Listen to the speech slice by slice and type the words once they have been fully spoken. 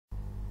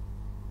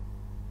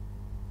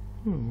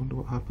I wonder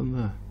what happened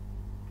there.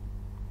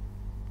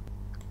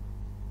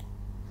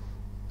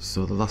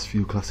 So the last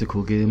few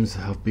classical games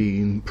have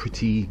been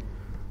pretty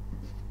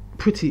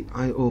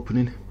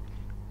eye-opening.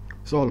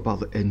 It's all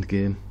about the end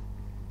game,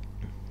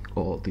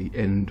 or the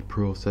end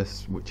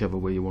process, whichever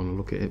way you want to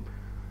look at it.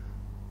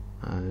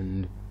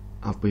 And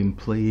I've been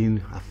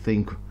playing, I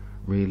think,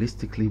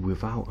 realistically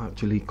without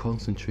actually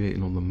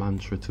concentrating on the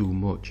mantra too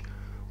much,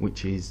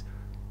 which is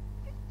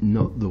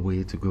not the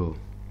way to go.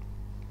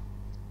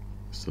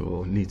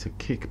 So I need to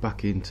kick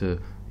back into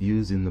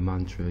using the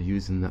mantra,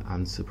 using the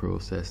answer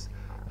process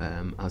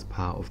as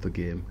part of the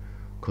game,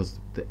 because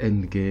the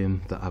end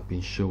game that I've been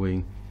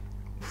showing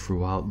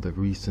throughout the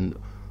recent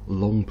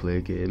long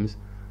play games,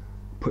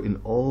 putting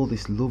all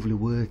this lovely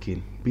work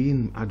in,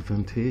 being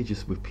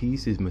advantageous with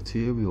pieces,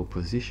 material,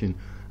 position,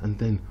 and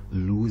then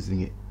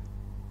losing it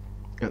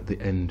at the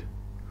end.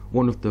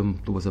 One of them,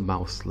 there was a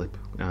mouse slip,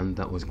 and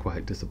that was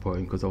quite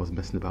disappointing because I was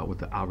messing about with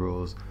the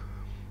arrows.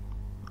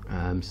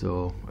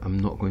 So I'm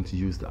not going to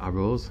use the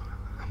arrows.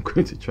 I'm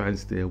going to try and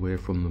stay away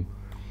from them,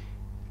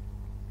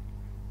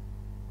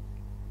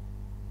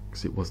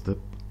 because it was the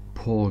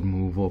pawn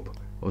move up.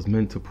 I was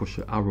meant to push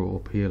the arrow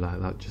up here like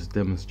that, just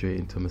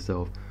demonstrating to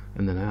myself,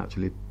 and then I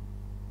actually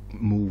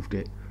moved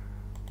it,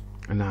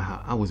 and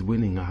I was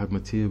winning. I had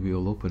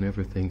material up and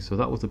everything, so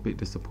that was a bit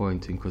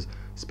disappointing because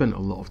I spent a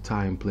lot of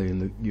time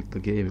playing the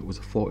game. It was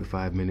a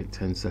 45-minute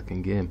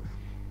 10-second game.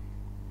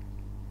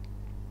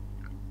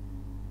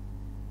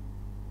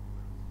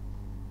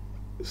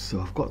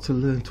 So I've got to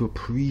learn to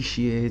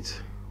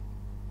appreciate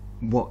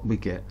what we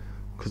get,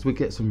 because we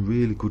get some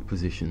really good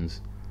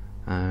positions,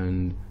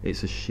 and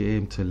it's a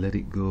shame to let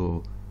it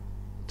go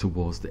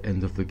towards the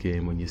end of the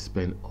game when you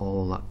spend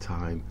all that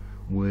time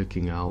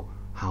working out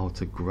how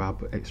to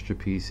grab extra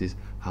pieces,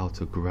 how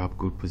to grab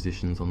good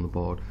positions on the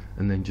board,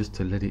 and then just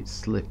to let it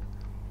slip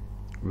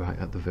right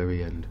at the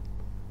very end.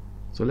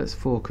 So let's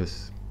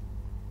focus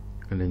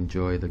and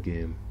enjoy the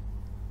game.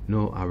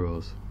 No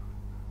arrows.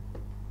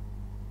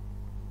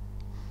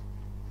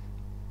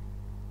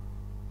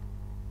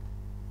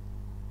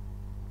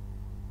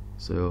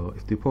 So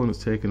if the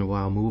opponent's taken a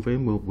while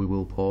moving, we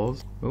will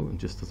pause. Oh, and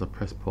just as I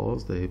press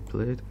pause, they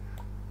played.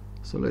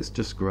 So let's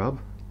just grab.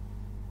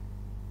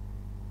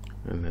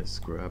 And let's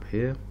grab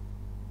here.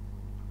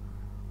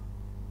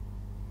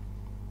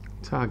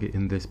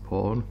 Targeting this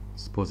pawn.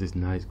 Suppose his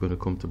knight's going to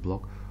come to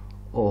block,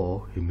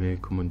 or he may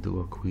come and do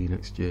a queen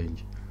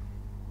exchange.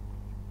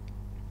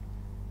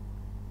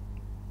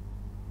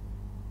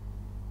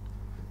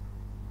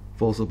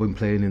 I've also been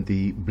playing in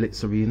the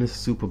Blitz arenas,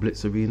 Super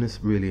Blitz arenas,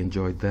 really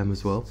enjoyed them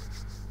as well.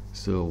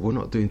 So we're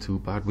not doing too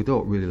bad. We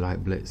don't really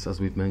like Blitz,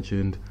 as we've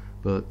mentioned,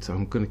 but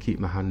I'm going to keep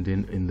my hand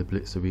in the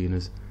Blitz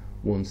arenas.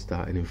 One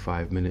starting in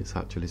 5 minutes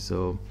actually,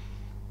 so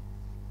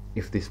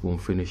if this one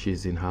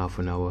finishes in half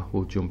an hour,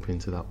 we'll jump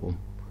into that one.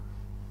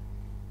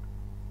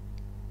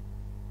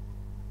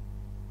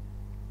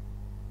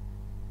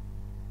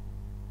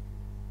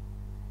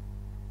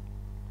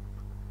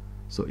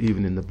 So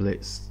even in the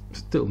Blitz,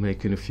 still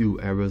making a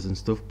few errors and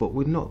stuff, but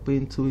we've not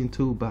been doing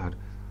too bad.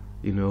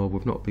 You know,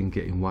 we've not been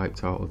getting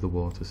wiped out of the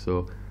water. So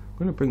I'm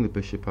going to bring the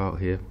bishop out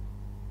here,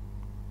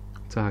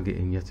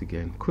 targeting yet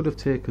again. Could have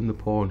taken the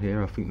pawn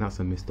here. I think that's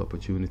a missed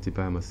opportunity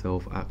by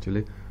myself,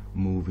 actually,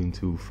 moving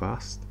too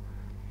fast.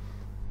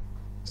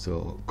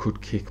 So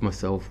could kick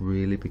myself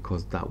really,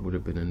 because that would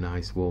have been a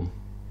nice one.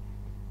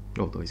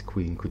 Although his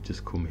queen could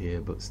just come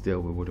here, but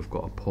still we would have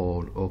got a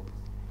pawn up.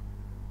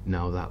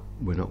 Now that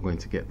we're not going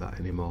to get that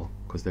anymore,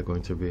 because they're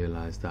going to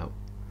realize that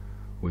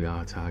we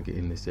are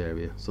targeting this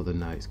area, so the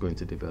knight's going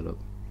to develop.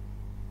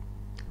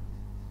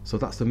 So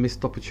that's a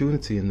missed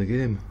opportunity in the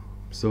game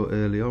so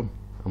early on,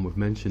 and we've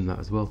mentioned that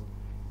as well.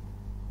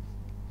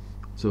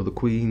 So the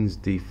queen's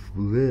the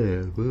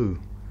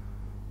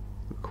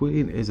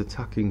queen is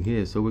attacking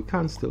here, so we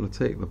can still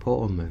take the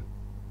pawn then,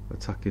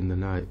 attacking the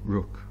knight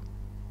rook,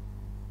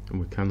 and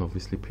we can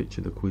obviously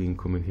picture the queen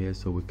coming here,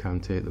 so we can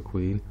take the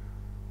queen,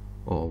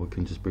 or we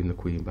can just bring the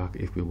queen back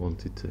if we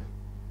wanted to.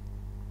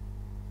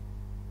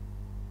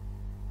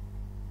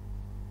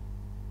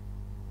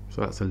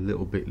 So that's a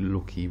little bit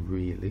lucky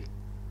really,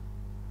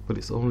 but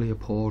it's only a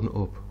pawn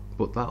up,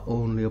 but that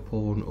only a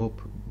pawn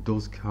up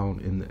does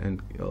count in the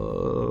end.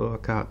 Oh, I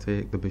can't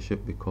take the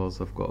bishop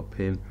because I've got a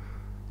pin,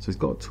 so he's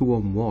got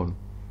 2-on-1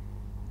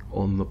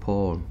 on the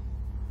pawn,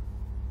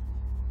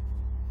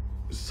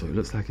 so it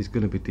looks like he's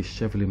going to be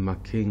disheveling my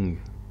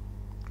king.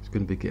 He's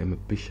going to be getting a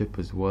bishop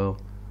as well.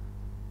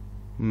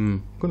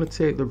 I'm going to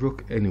take the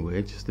rook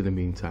anyway, just in the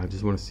meantime.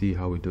 Just want to see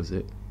how he does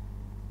it.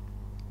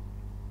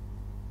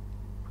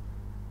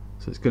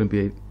 So it's going to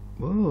be a...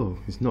 Whoa,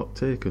 he's not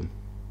taken.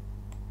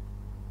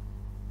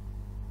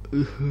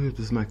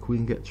 Does my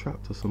queen get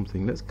trapped or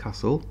something? Let's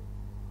castle.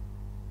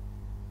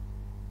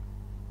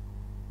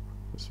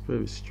 It's a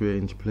very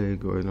strange play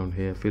going on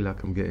here. I feel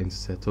like I'm getting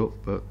set up,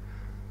 but...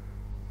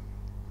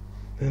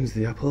 Them's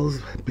the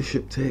apples.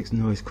 Bishop takes.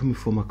 No, he's coming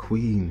for my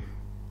queen.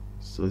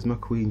 So is my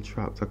queen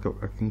trapped? I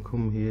can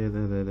come here,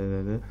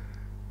 there.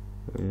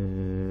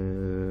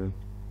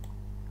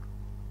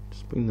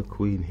 Just bring the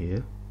queen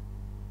here.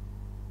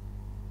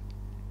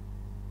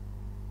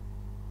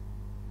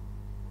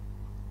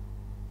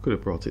 Could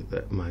have brought it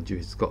there, mind you,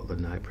 it's got the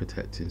knight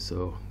protecting,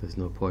 so there's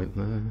no point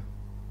there.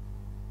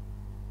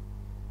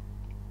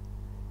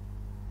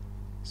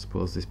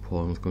 Suppose this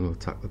pawn's going to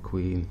attack the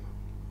queen.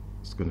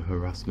 It's going to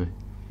harass me.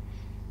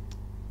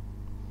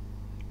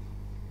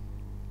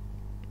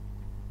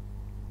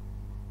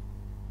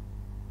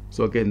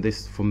 So again,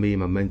 this for me,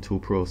 my mental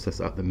process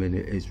at the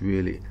minute is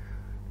really,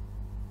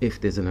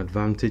 if there's an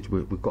advantage,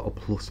 we've got a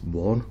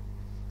 +1.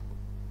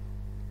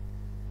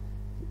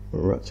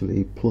 We're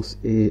actually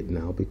 +8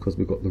 now because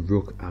we've got the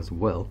rook as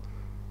well.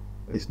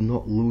 It's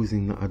not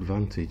losing that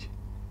advantage.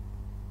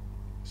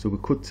 So we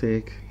could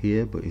take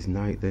here, but his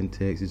knight then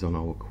takes, he's on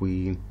our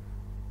queen.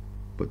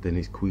 But then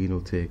his queen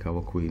will take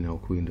our queen. Our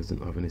queen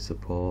doesn't have any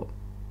support.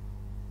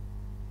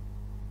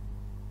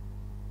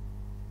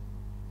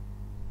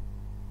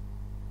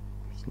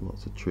 There's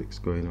lots of tricks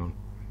going on.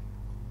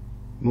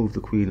 Move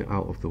the queen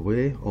out of the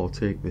way, or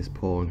take this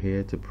pawn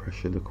here to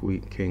pressure the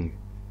king.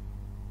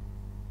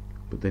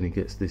 But then he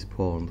gets this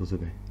pawn, doesn't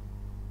he?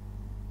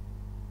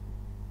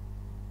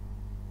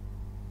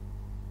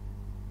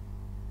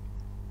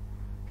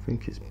 I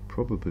think it's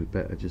probably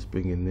better just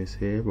bringing this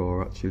here,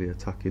 or actually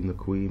attacking the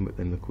queen, but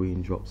then the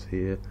queen drops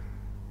here.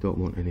 Don't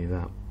want any of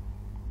that.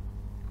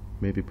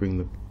 Maybe bring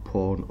the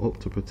pawn up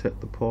to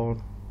protect the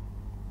pawn.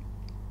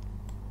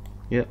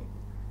 Yep.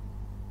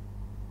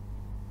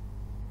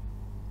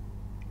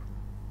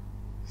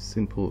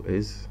 Simple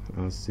is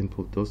as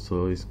simple does.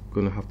 So he's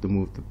going to have to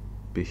move the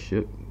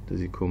bishop. Does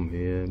he come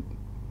here?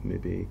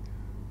 Maybe.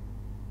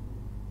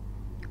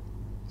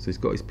 So he's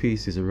got his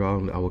pieces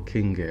around our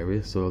king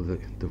area, so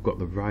they've got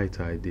the right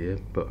idea,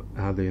 but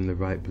are they in the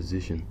right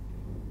position?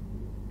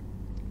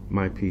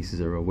 My pieces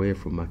are away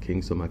from my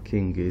king, so my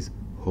king is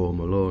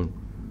home alone,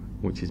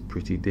 which is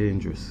pretty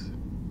dangerous.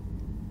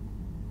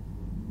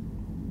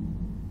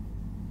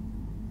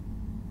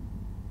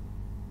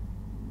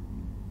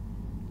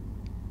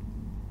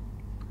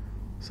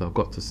 So I've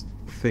got to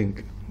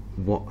think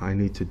what I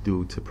need to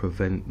do to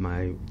prevent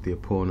the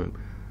opponent.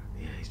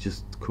 Yeah, he's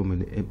just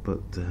coming in,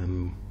 but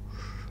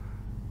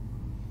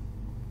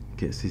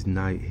gets his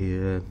knight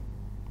here,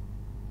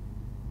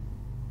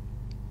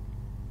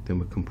 then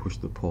we can push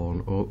the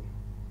pawn up.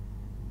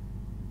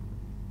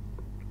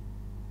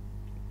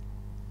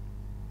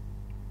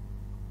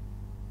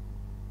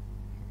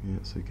 Yeah,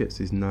 so he gets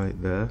his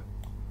knight there,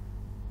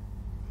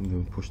 and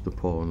then push the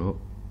pawn up.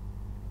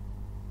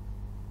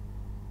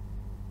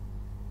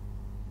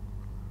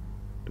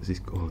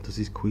 Does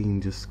his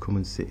queen just come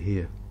and sit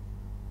here?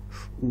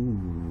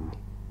 Ooh,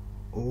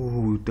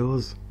 oh, it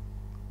does.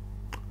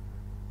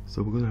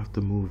 So we're gonna have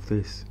to move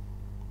this.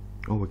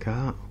 Oh, we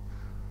can't.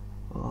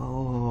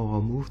 Oh,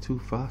 I'll move too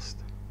fast.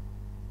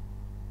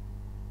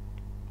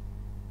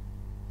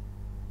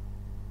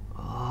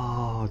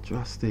 Oh,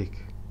 drastic.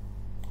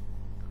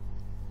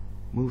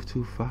 Move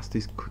too fast.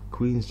 His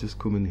queen's just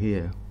coming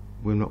here.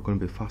 We're not going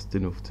to be fast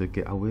enough to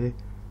get away.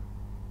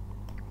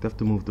 They have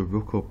to move the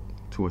rook up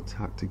to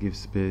attack to give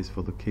space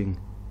for the king.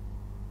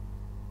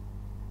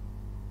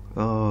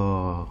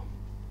 Oh,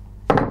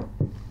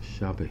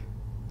 shabby.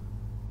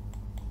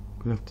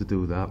 Gonna have to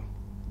do that.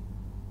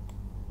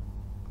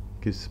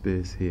 Give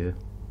space here.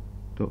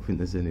 Don't think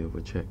there's any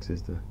other checks,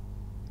 is there?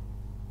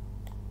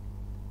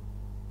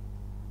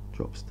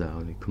 Drops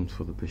down, he comes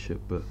for the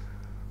bishop, but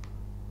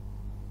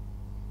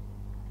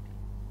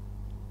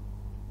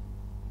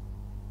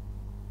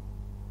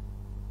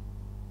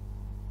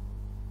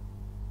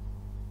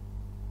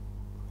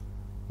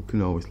we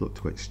can always look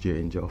to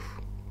exchange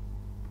off.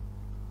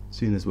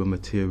 Seeing as we're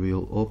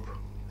material up,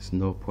 there's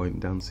no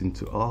point dancing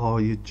to. Oh,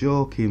 you're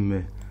joking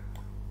me.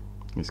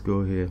 Let's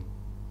go here.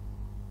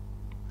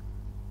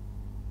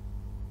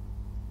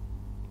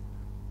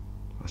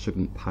 I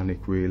shouldn't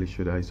panic really,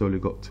 should I? He's only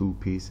got 2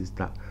 pieces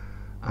that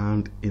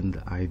aren't in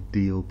the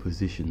ideal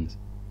positions.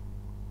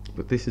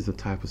 But this is the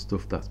type of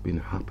stuff that's been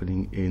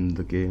happening in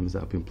the games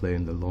that I've been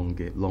playing, the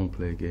long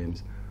play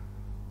games.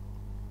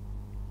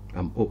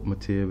 I'm up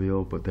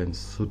material, but then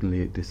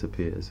suddenly it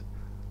disappears.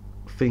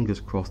 Fingers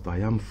crossed, I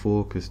am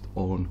focused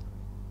on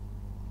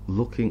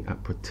looking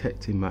at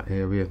protecting my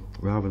area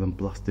rather than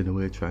blasting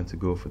away trying to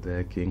go for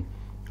their king.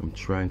 I'm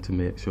trying to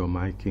make sure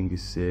my king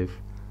is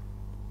safe.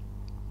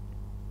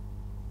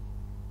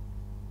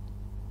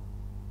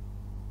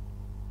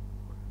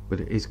 But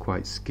it is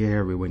quite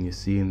scary when you're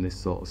seeing this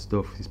sort of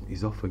stuff.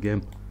 He's off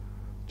again.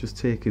 Just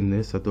taking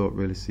this, I don't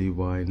really see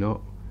why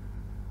not.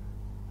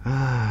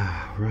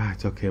 Ah,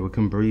 right, okay, we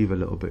can breathe a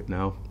little bit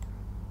now.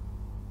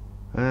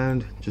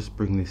 And just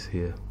bring this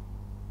here.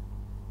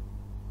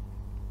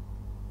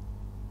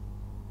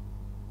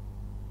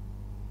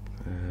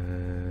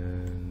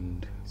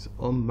 And it's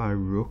on my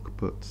rook,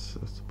 but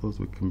I suppose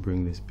we can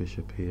bring this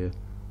bishop here.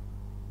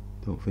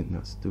 Don't think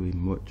that's doing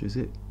much, is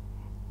it?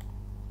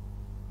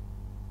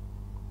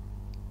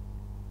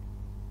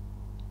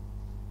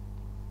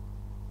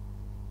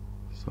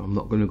 So I'm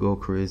not going to go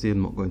crazy.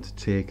 I'm not going to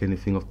take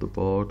anything off the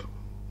board.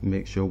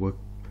 Make sure we're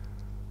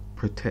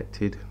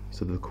protected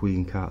so the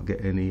queen can't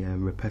get any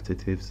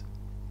repetitives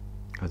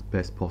as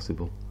best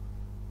possible.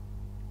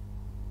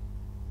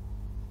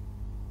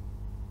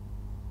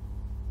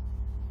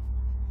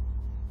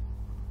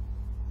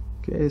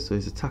 Okay, so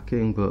he's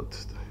attacking,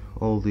 but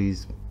all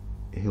these,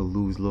 he'll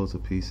lose loads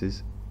of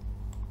pieces.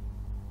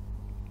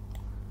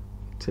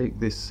 Take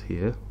this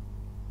here.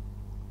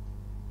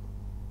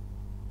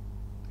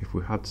 If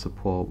we had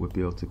support, we'd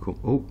be able to come.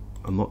 Oh,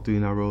 I'm not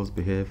doing arrows,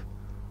 behave.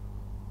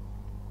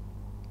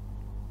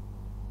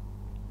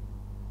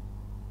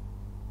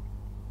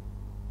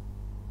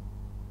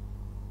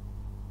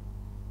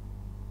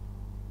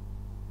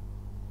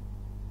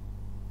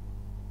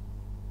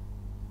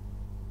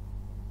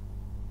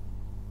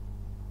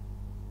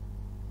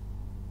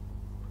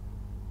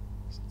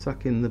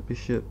 Attacking the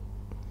bishop.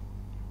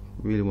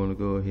 Really want to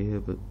go here,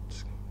 but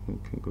we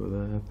can go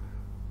there.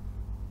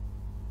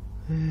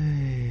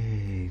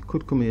 Hey,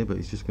 could come here, but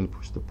he's just going to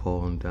push the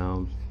pawn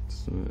down.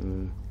 Is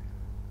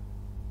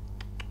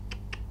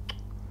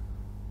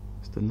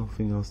there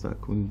nothing else that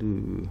I can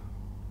do?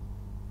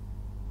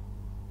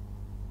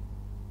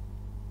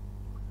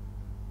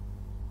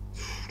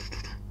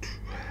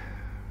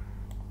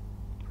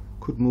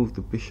 Could move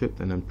the bishop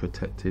and then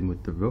protect him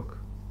with the rook.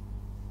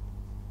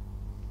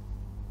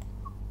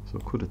 So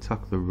I could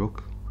attack the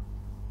rook,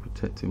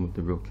 protect him with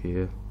the rook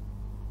here.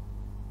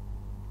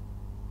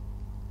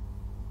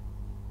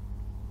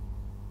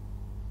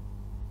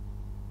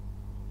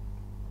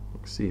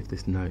 Let's see if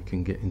this knight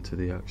can get into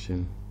the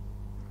action.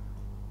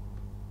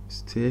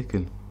 It's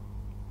taken.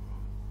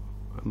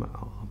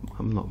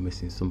 I'm not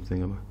missing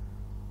something, am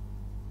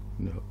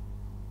I? No.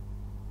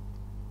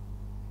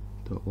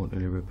 Don't want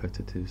any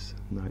repetitives.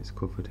 Knight's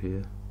covered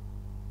here.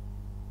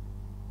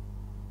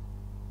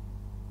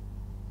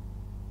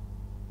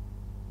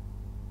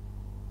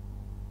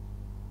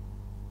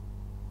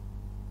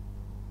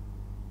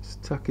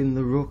 Attacking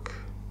the rook,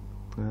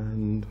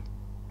 and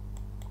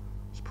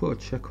just put a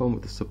check on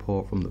with the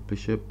support from the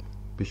bishop.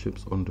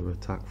 Bishop's under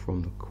attack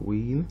from the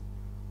queen.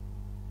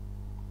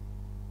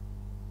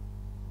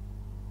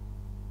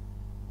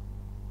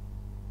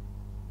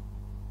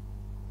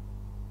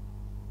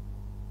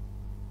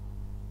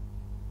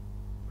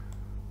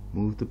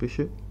 Move the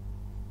bishop.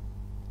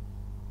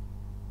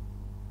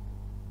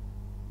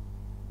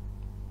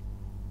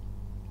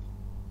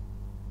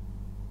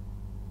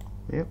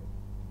 Yep.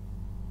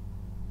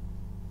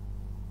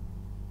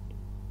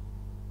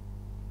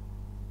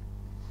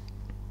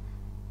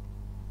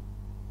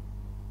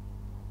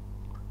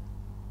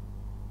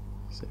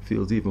 So it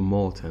feels even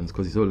more tense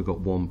because he's only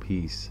got one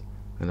piece,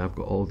 and I've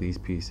got all these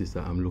pieces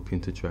that I'm looking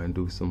to try and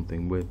do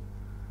something with.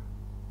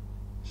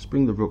 Just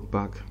bring the rook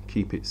back,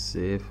 keep it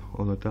safe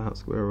on a dark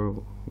square.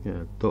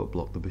 Yeah, don't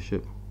block the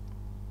bishop.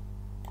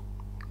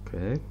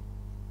 Okay.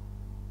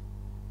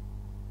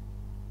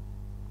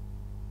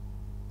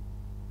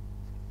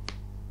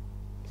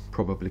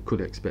 Probably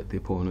could expect the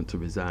opponent to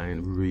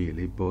resign,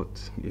 really,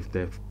 but if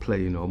they're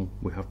playing on,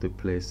 we have to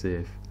play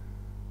safe.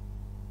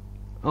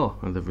 Oh,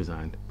 and they've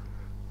resigned.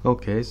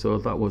 Okay, so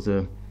that was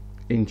a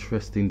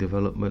interesting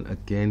development,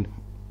 again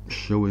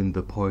showing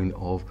the point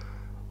of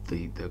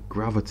the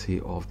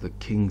gravity of the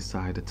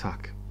kingside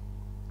attack,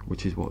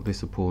 which is what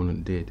this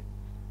opponent did.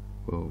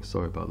 Oh,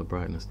 sorry about the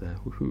brightness there.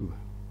 Woohoo.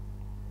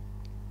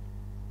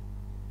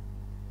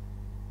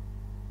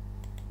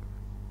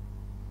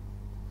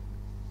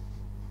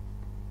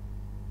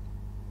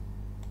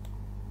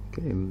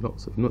 Okay,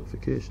 lots of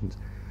notifications.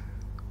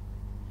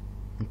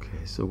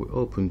 Okay, so we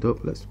opened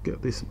up. Let's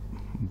get this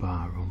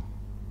bar on.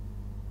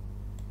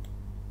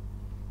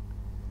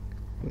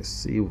 Let's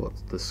see what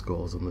the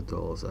scores on the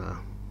doors are.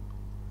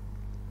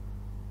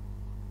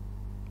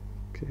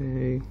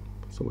 Okay,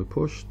 so we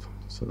pushed,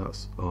 so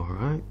that's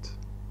alright.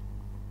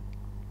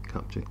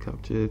 Captured,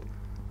 captured.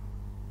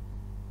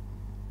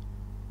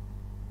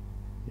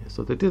 Yeah,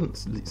 so they didn't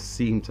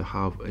seem to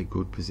have a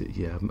good position.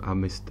 Yeah, I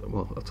missed,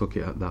 well, I took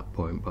it at that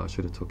point, but I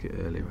should have took it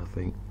earlier, I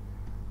think.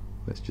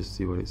 Let's just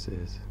see what it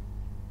says.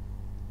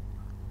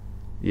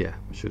 Yeah,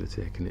 I should have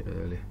taken it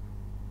early.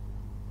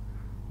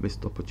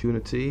 Missed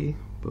opportunity,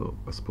 but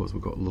I suppose we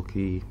got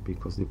lucky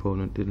because the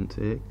opponent didn't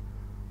take.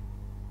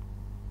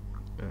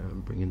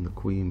 Bringing the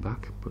queen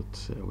back,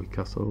 but we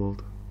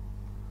castled.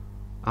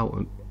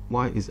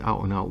 White is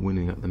out and out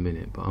winning at the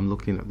minute, but I'm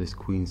looking at this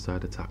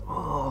queenside attack.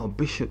 Oh,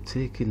 bishop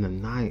taking the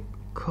knight.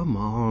 Come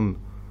on.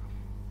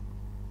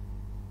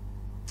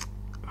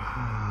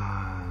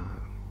 I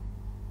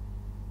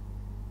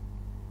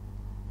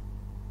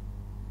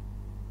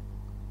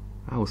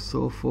was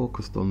so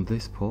focused on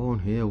this pawn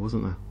here,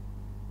 wasn't I?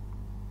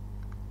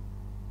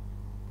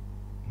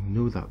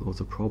 Knew that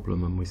was a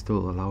problem and we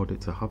still allowed it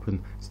to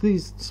happen. It's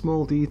these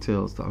small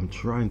details that I'm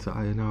trying to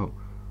iron out.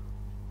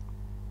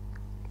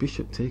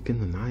 Bishop taking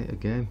the knight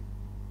again.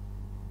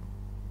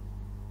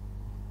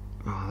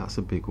 Ah, oh, that's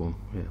a big one.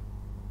 Yeah.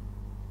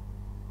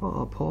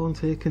 Oh, pawn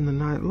taking the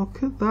knight.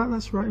 Look at that.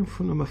 That's right in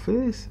front of my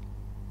face.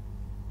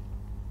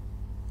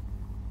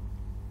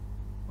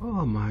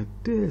 Oh my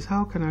days.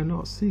 How can I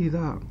not see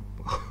that?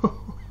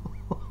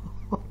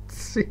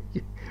 See.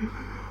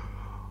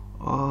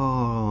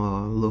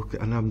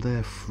 look, and I'm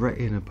there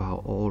fretting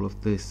about all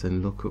of this,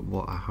 and look at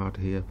what I had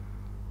here.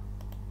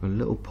 A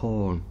little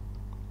pawn.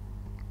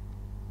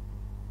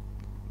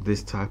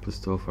 This type of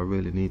stuff I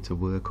really need to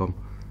work on.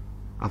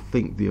 I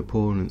think the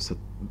opponents are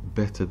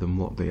better than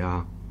what they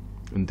are,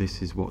 and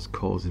this is what's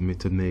causing me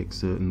to make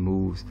certain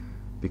moves,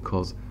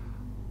 because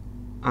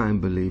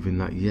I'm believing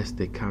that yes,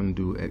 they can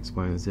do X,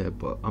 Y, and Z,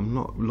 but I'm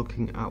not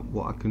looking at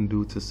what I can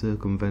do to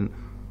circumvent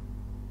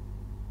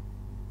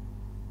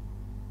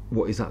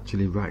what is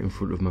actually right in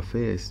front of my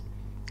face.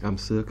 I'm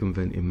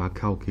circumventing my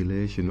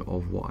calculation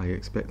of what I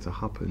expect to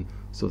happen,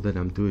 so then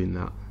I'm doing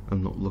that.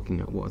 I'm not looking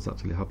at what has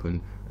actually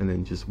happened and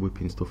then just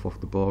whipping stuff off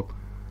the board.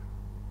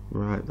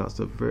 Right, that's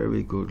a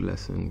very good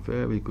lesson,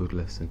 very good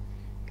lesson.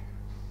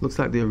 Looks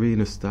like the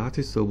arena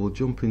started, so we'll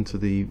jump into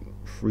the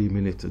 3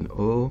 minute and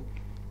oh,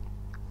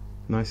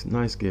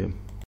 nice game.